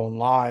of their own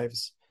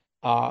lives.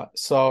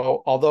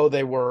 So although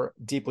they were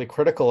deeply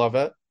critical of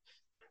it,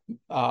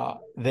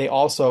 they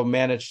also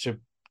managed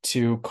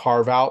to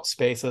carve out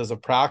spaces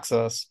of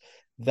praxis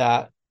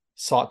that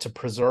sought to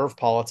preserve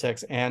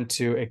politics and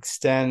to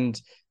extend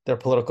their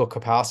political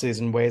capacities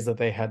in ways that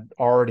they had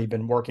already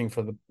been working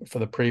for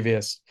the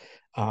previous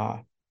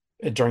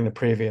during the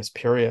previous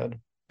period.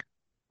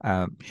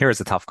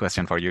 Here's a tough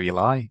question for you,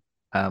 Eli.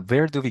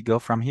 Where do we go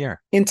from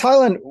here? In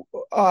Thailand,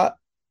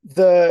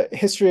 the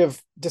history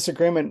of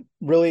disagreement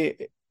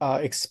really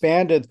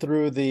expanded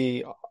through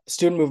the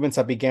student movements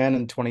that began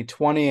in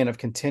 2020 and have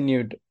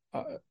continued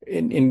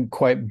in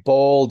quite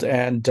bold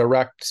and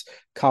direct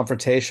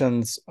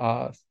confrontations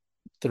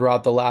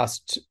throughout the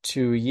last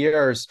 2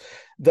 years.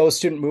 Those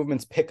student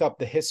movements pick up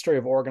the history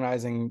of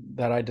organizing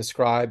that I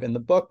describe in the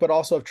book, but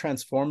also have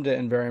transformed it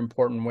in very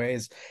important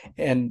ways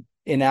and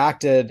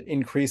enacted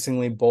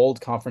increasingly bold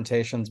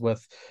confrontations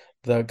with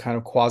the kind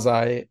of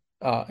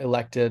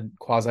quasi-elected,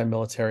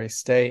 quasi-military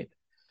state.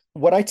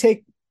 What I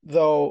take,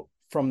 though,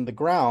 from the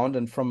ground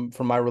and from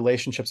my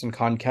relationships in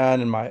Khon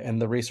Kaen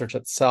and the research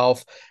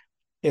itself,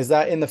 is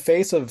that in the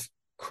face of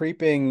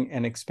creeping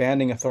and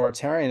expanding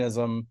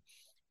authoritarianism,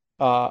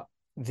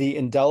 the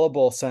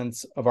indelible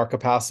sense of our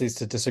capacities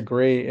to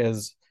disagree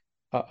is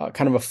a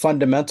kind of a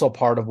fundamental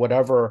part of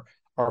whatever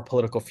our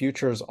political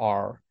futures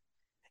are.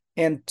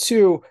 And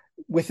two,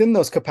 within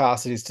those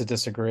capacities to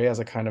disagree as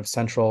a kind of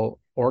central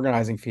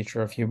organizing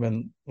feature of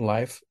human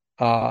life,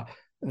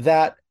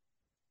 that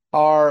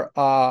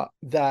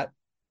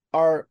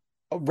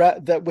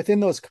within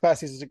those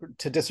capacities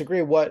to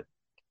disagree, what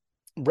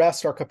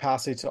rests our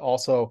capacity to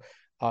also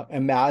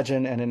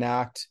imagine and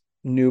enact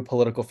new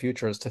political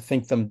futures, to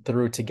think them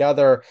through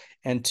together,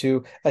 and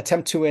to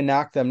attempt to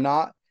enact them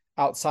not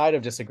outside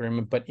of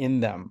disagreement, but in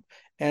them.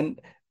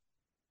 And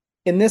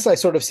in this, I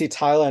sort of see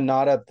Thailand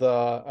not at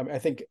I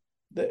think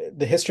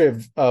the history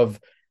of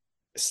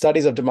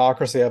studies of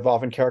democracy have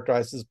often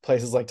characterized as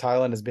places like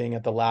Thailand as being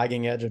at the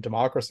lagging edge of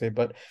democracy.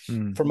 But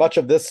for much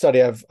of this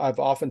study, I've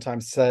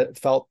oftentimes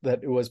felt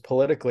that it was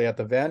politically at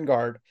the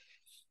vanguard,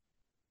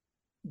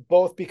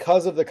 both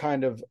because of the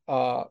kind of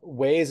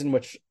ways in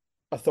which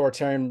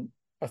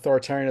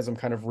authoritarianism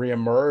kind of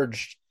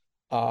reemerged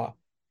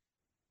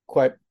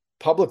quite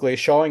publicly,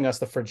 showing us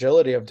the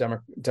fragility of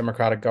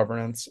democratic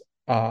governance,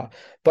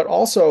 but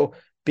also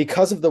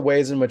because of the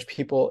ways in which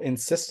people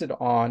insisted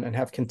on and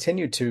have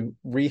continued to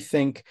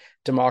rethink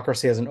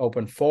democracy as an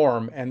open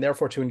form, and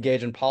therefore to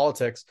engage in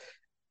politics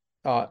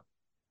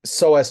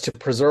so as to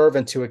preserve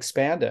and to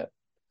expand it,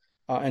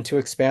 and to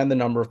expand the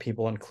number of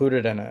people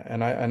included in it.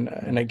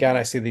 And again,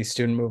 I see these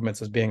student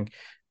movements as being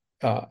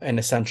an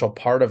essential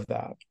part of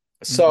that.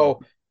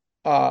 So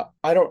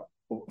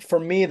for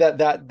me,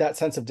 that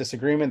sense of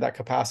disagreement, that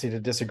capacity to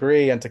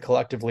disagree and to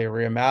collectively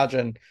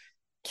reimagine,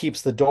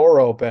 keeps the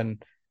door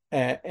open,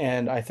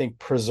 and I think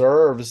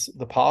preserves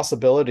the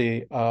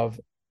possibility of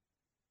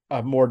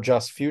a more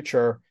just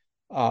future,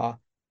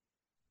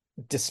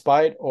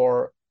 despite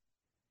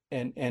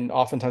and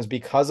oftentimes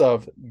because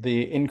of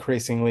the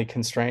increasingly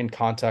constrained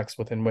context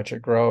within which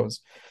it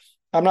grows.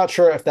 I'm not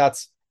sure if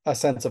that's a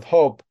sense of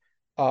hope,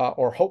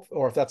 or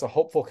if that's a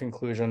hopeful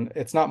conclusion.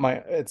 It's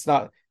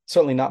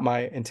certainly not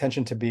my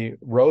intention to be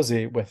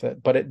rosy with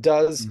it, but it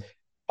does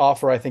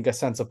offer, I think, a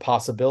sense of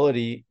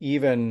possibility,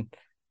 even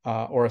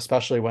or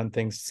especially when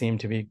things seem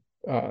to be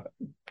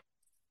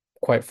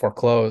quite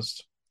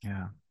foreclosed.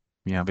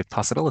 Yeah, with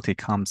possibility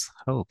comes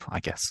hope, I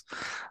guess.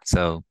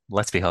 So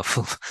let's be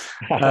hopeful.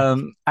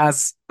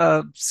 As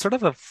sort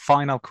of a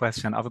final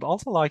question, I would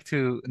also like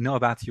to know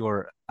about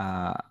your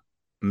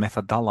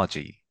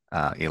methodology,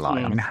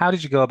 Eli. I mean, how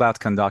did you go about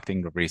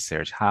conducting the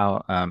research?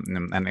 How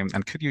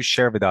and could you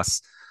share with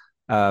us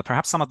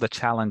perhaps some of the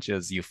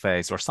challenges you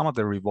face or some of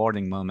the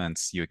rewarding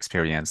moments you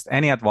experienced.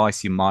 Any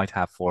advice you might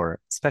have for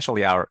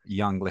especially our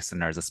young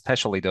listeners,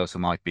 especially those who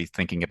might be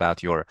thinking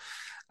about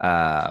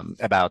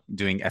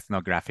doing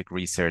ethnographic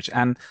research,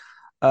 and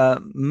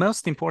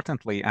most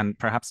importantly, and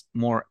perhaps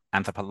more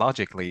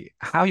anthropologically,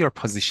 how your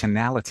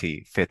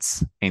positionality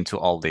fits into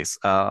all this.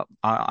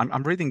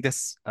 I'm reading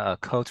this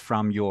quote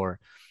from your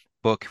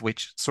book,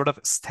 which sort of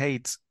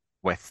stayed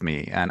with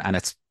me, and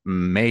it's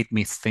made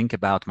me think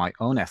about my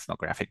own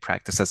ethnographic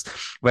practices,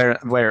 where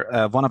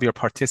one of your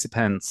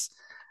participants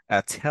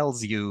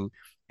tells you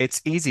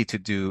it's easy to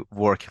do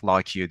work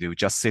like you do,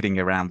 just sitting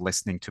around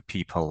listening to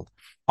people.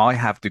 I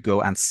have to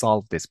go and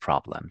solve these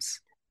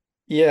problems.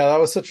 Yeah, that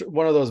was such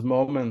one of those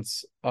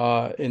moments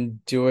in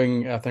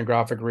doing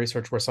ethnographic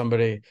research where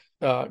somebody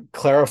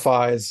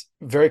clarifies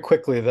very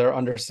quickly their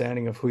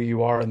understanding of who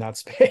you are in that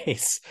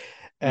space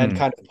and Mm,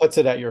 kind of puts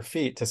it at your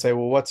feet to say,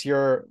 well, what's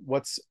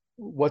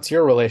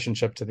your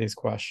relationship to these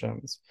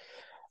questions?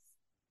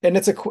 And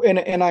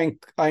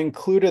I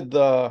included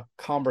the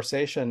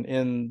conversation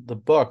in the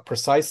book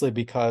precisely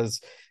because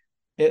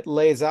it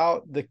lays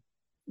out the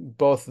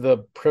both the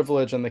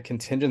privilege and the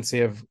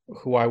contingency of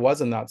who I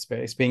was in that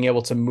space, being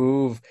able to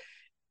move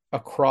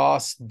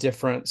across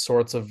different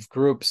sorts of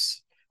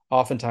groups,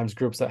 oftentimes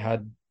groups that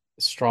had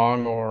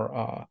strong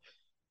or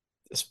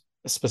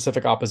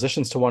specific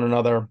oppositions to one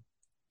another,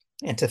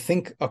 and to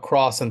think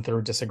across and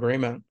through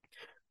disagreement.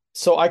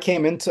 So I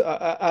came into,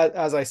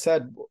 as I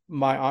said,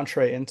 my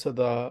entree into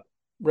the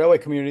railway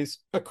communities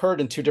occurred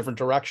in two different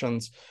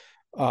directions.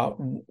 Uh,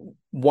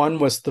 One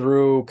was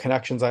through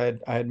connections I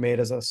had made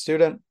as a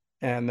student,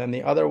 and then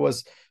the other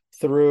was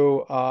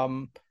through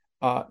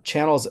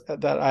channels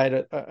that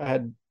I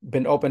had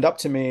been opened up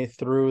to me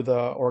through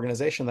the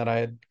organization that I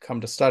had come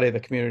to study, the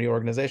Community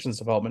Organizations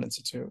Development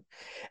Institute.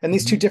 And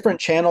these two mhm, different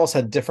channels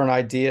had different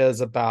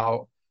ideas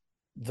about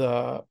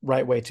the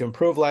right way to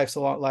improve life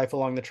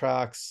along the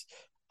tracks,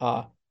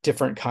 uh,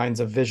 different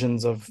kinds of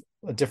visions of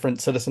different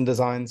citizen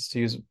designs, to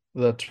use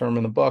the term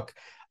in the book,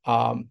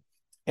 um,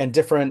 and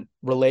different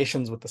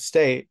relations with the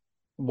state.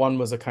 One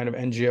was a kind of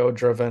NGO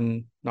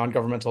driven,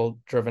 non-governmental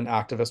driven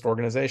activist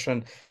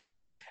organization,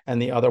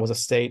 and the other was a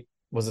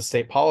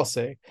state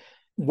policy.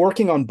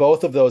 Working on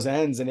both of those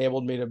ends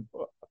enabled me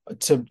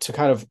to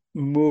kind of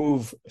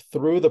move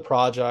through the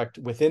project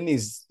within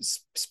these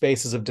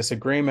spaces of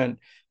disagreement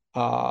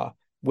uh,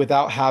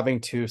 without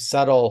having to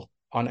settle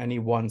on any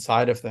one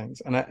side of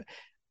things. And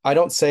I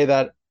don't say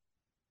that.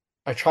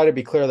 I try to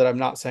be clear that I'm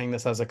not saying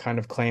this as a kind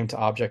of claim to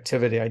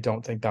objectivity. I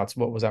don't think that's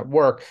what was at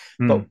work.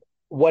 But mm,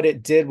 what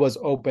it did was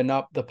open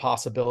up the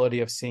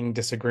possibility of seeing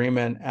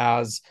disagreement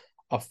as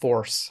a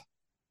force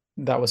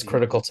that was Mhm.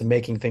 critical to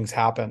making things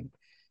happen.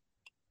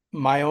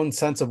 My own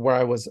sense of where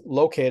I was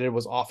located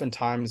was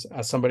oftentimes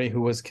as somebody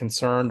who was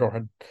concerned or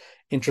had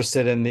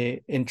interested in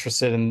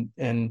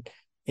and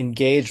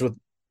engaged with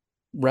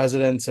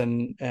residents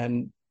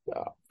and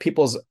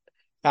people's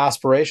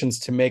aspirations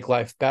to make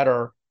life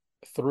better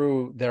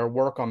through their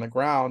work on the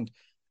ground,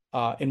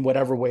 in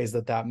whatever ways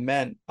that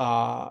meant.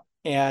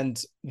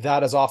 And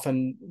that has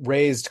often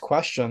raised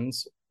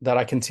questions that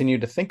I continue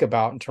to think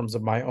about in terms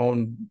of my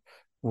own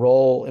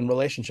role in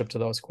relationship to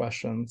those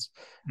questions.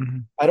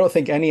 mhm, I don't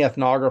think any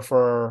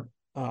ethnographer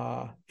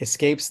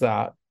escapes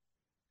that.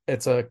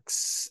 It's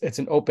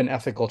an open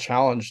ethical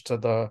challenge to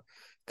the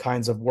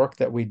kinds of work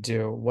that we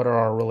do. What are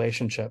our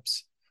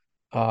relationships?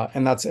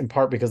 And that's in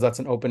part because that's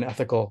an open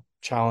ethical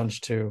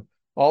challenge to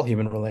all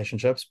human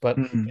relationships, but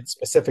mm, it's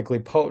specifically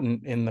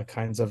potent in the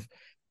kinds of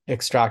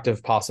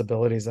extractive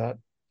possibilities that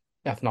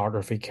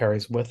ethnography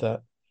carries with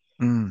it.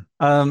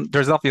 mm.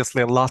 There's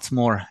obviously a lot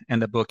more in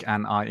the book,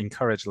 and I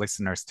encourage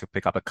listeners to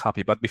pick up a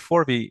copy. But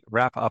before we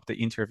wrap up the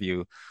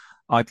interview,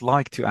 I'd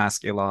like to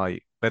ask Eli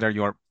whether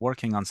you're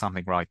working on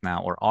something right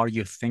now, or are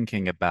you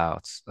thinking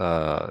about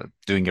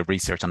doing a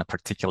research on a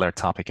particular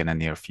topic in the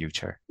near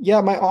future? Yeah,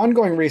 my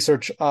ongoing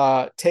research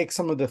takes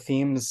some of the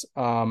themes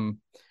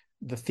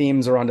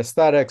around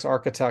aesthetics,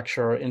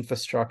 architecture,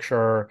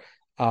 infrastructure,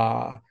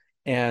 uh,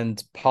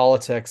 and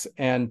politics,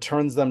 and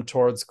turns them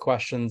towards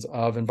questions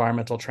of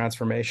environmental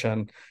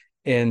transformation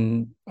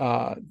in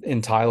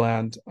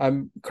Thailand.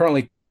 I'm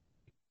currently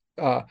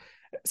uh,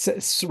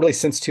 really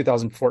since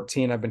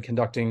 2014, I've been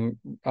conducting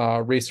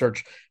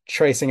research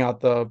tracing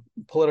out the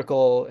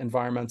political,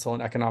 environmental,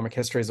 and economic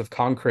histories of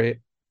concrete.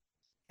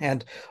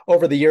 And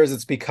over the years,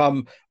 it's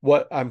become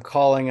what I'm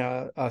calling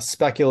a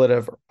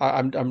speculative.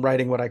 I'm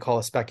writing what I call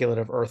a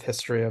speculative Earth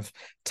history of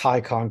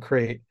Thai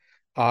concrete,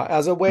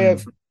 as a way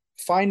of Mm,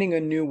 finding a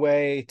new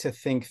way to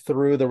think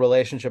through the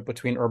relationship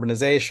between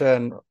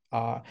urbanization,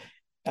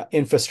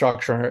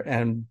 infrastructure,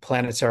 and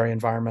planetary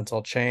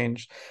environmental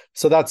change.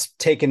 So that's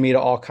taken me to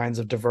all kinds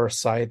of diverse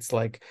sites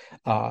like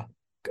uh,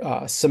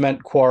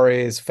 cement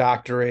quarries,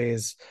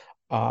 factories,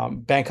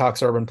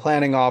 Bangkok's urban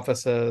planning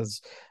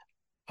offices,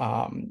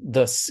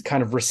 the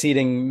kind of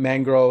receding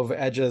mangrove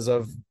edges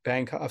of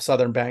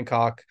southern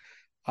Bangkok,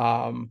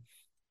 um,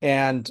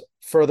 and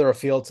further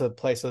afield to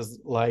places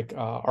like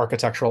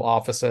architectural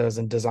offices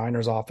and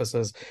designers'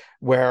 offices,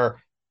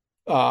 where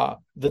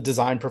the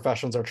design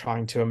professions are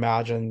trying to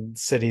imagine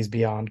cities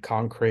beyond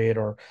concrete,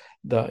 or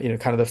the,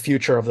 kind of the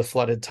future of the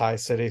flooded Thai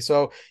city.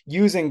 So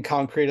using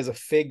concrete as a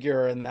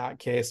figure in that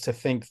case to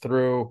think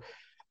through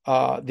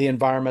the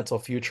environmental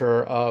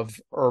future of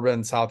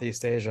urban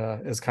Southeast Asia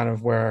is kind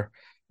of where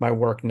my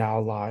work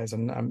now lies,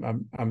 and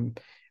I'm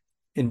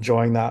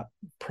enjoying that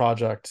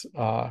project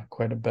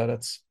quite a bit.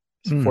 It's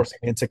forcing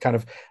me into kind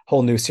of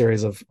whole new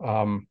series of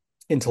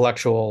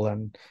intellectual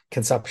and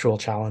conceptual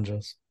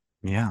challenges.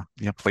 Yeah,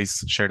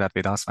 please share that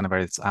with us whenever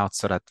it's out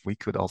so that we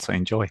could also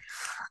enjoy.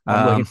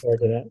 I'm looking forward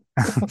to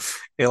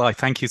that. Eli,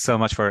 thank you so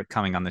much for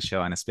coming on the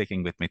show and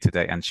speaking with me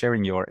today and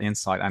sharing your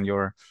insight and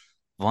your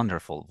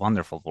wonderful,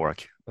 wonderful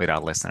work with our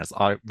listeners.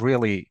 I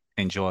really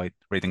enjoyed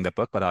reading the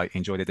book, but I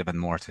enjoyed it even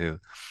more to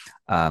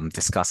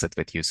discuss it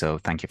with you. So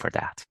thank you for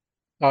that.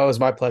 Oh, it was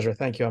my pleasure.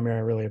 Thank you, Amir. I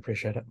really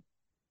appreciate it.